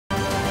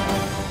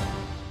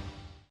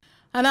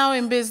And now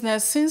in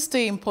business, since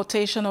the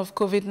importation of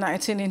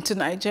COVID-19 into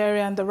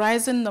Nigeria and the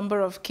rising number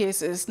of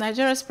cases,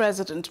 Nigeria's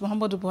President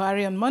Muhammadu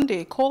Buhari on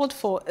Monday called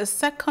for a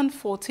second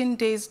 14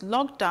 days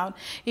lockdown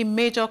in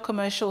major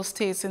commercial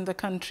states in the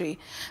country.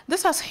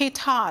 This has hit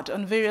hard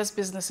on various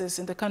businesses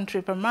in the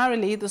country,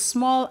 primarily the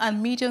small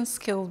and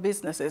medium-scale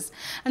businesses.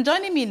 And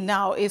joining me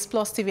now is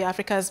Plus TV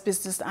Africa's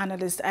business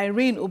analyst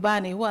Irene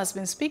Ubani, who has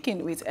been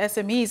speaking with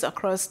SMEs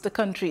across the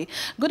country.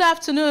 Good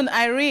afternoon,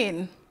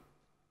 Irene.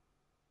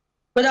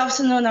 Good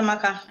afternoon,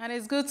 Amaka. And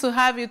it's good to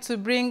have you to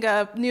bring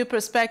a new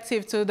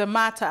perspective to the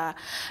matter.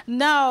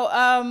 Now,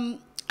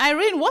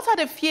 Irene, what are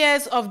the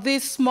fears of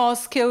these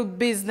small-scale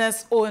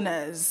business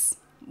owners?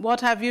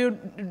 What have you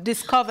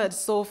discovered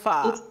so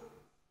far?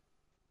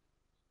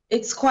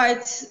 It's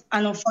quite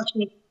an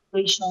unfortunate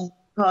situation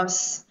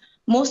because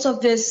most of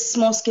these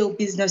small-scale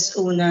business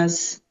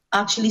owners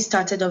actually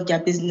started off their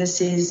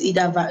businesses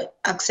either by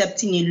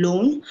accepting a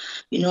loan,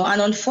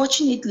 and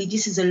unfortunately,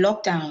 this is a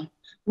lockdown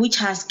which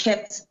has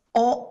kept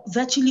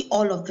virtually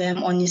all of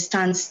them on a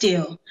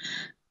standstill.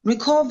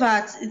 Recall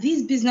that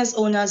these business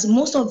owners,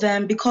 most of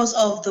them, because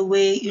of the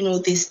way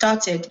they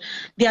started,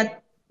 they are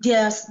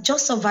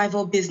just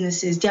survival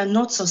businesses. They are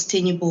not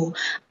sustainable,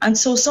 and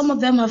so some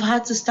of them have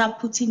had to start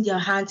putting their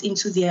hands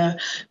into their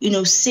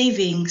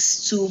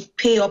savings to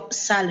pay up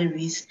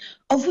salaries,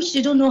 of which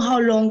they don't know how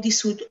long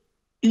this would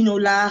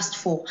last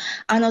for.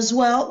 And as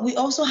well, we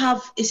also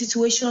have a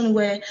situation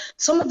where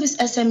some of these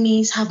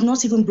SMEs have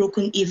not even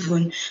broken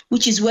even,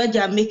 which is where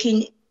they've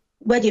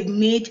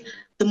made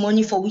the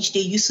money for which they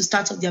used to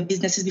start up their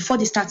businesses before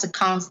they start to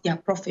count their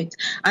profit.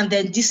 And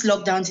then this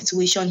lockdown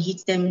situation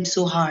hits them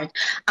so hard.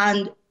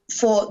 And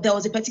there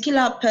was a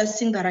particular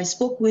person that I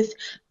spoke with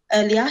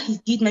earlier. He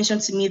did mention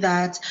to me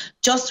that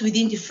just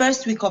within the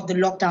first week of the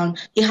lockdown,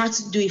 he had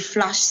to do a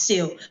flash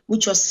sale,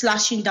 which was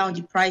slashing down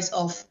the price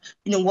of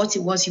what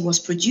it was he was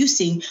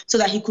producing, so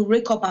that he could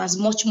rake up as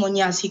much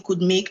money as he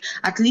could make,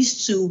 at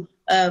least to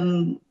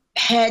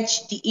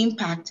hedge the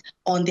impact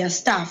on their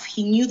staff.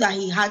 He knew that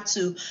he had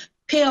to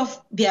pay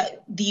off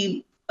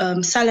the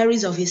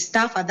salaries of his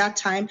staff at that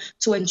time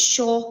to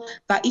ensure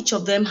that each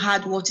of them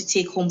had what to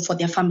take home for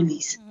their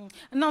families.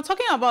 Now,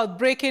 talking about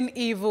breaking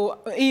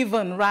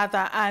even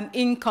and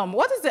income,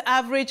 what is the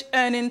average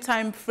earning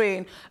time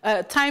frame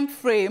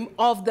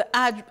of the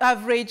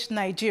average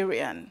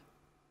Nigerian?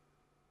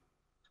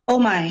 Oh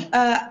my!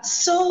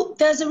 So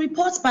there's a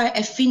report by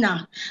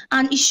EFINA,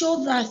 and it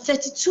showed that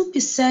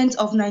 32%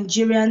 of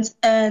Nigerians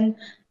earn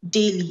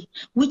daily,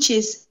 which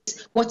is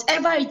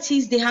whatever it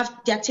is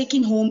they're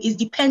taking home is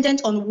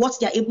dependent on what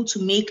they're able to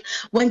make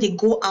when they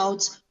go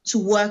out to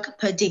work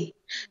per day.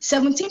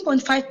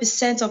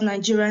 17.5% of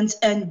Nigerians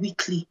earn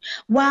weekly,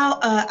 while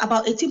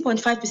about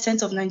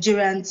 18.5% of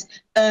Nigerians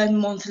earn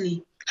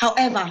monthly.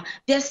 However,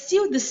 there's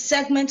still the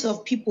segment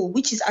of people,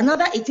 which is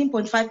another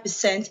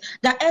 18.5%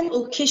 that earn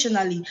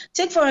occasionally.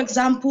 Take, for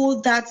example,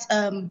 that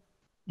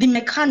the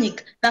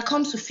mechanic that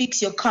comes to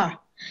fix your car.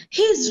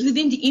 He's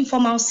within the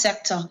informal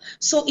sector.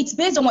 So it's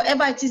based on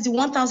whatever it is, the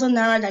 1,000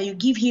 naira that you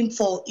give him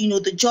for,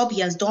 the job he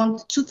has done,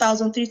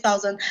 2,000,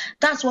 3,000,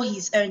 that's what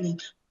he's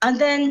earning. And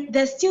then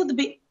there's still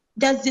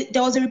there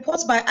was a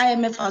report by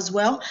IMF as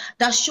well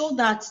that showed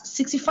that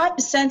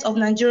 65% of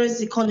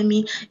Nigeria's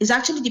economy is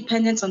actually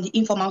dependent on the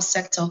informal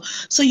sector.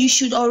 So you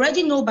should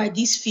already know by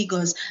these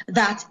figures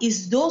that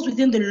it's those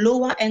within the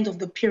lower end of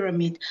the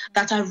pyramid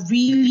that are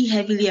really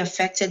heavily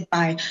affected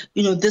by,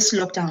 this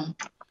lockdown.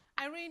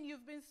 Irene,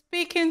 you've been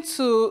speaking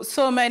to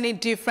so many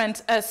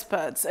different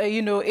experts,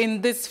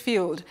 in this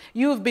field.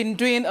 You've been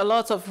doing a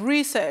lot of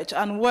research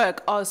and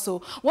work also.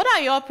 What are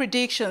your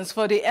predictions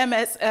for the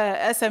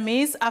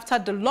SMEs after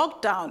the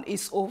lockdown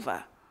is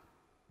over?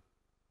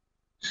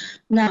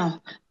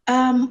 Now,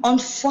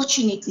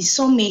 unfortunately,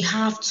 some may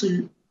have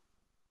to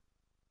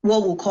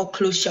what we'll call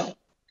closure.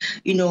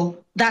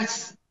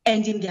 That's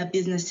ending their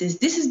businesses.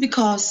 This is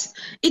because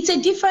it's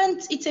a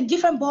different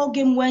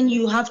ballgame when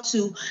you have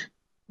to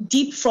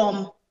deep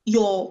from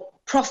your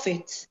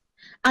profit,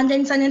 and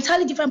then it's an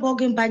entirely different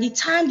ballgame by the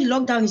time the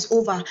lockdown is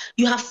over.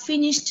 You have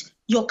finished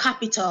your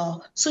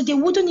capital, so they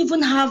wouldn't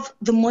even have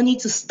the money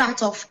to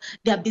start off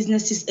their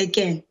businesses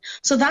again.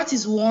 So that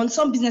is one.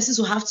 Some businesses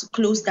will have to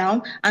close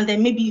down and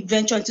then maybe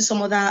venture into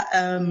some other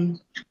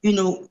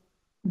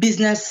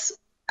business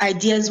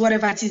ideas,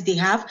 whatever it is they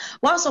have,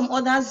 while some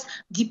others,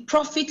 the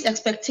profit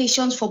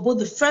expectations for both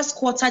the first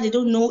quarter, they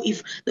don't know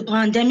if the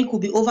pandemic will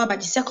be over by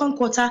the second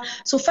quarter.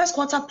 So first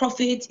quarter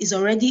profit is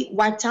already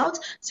wiped out.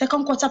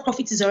 Second quarter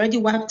profit is already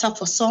wiped out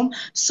for some.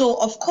 So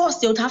of course,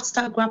 they would have to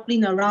start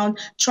grappling around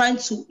trying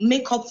to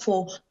make up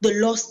for the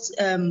lost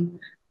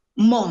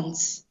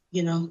months,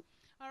 All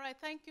right,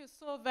 thank you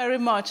so very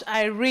much,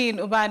 Irene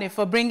Ubani,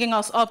 for bringing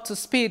us up to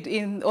speed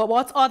in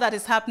what all that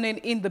is happening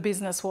in the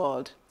business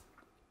world.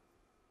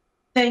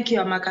 Thank you,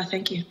 Amaka.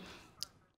 Thank you.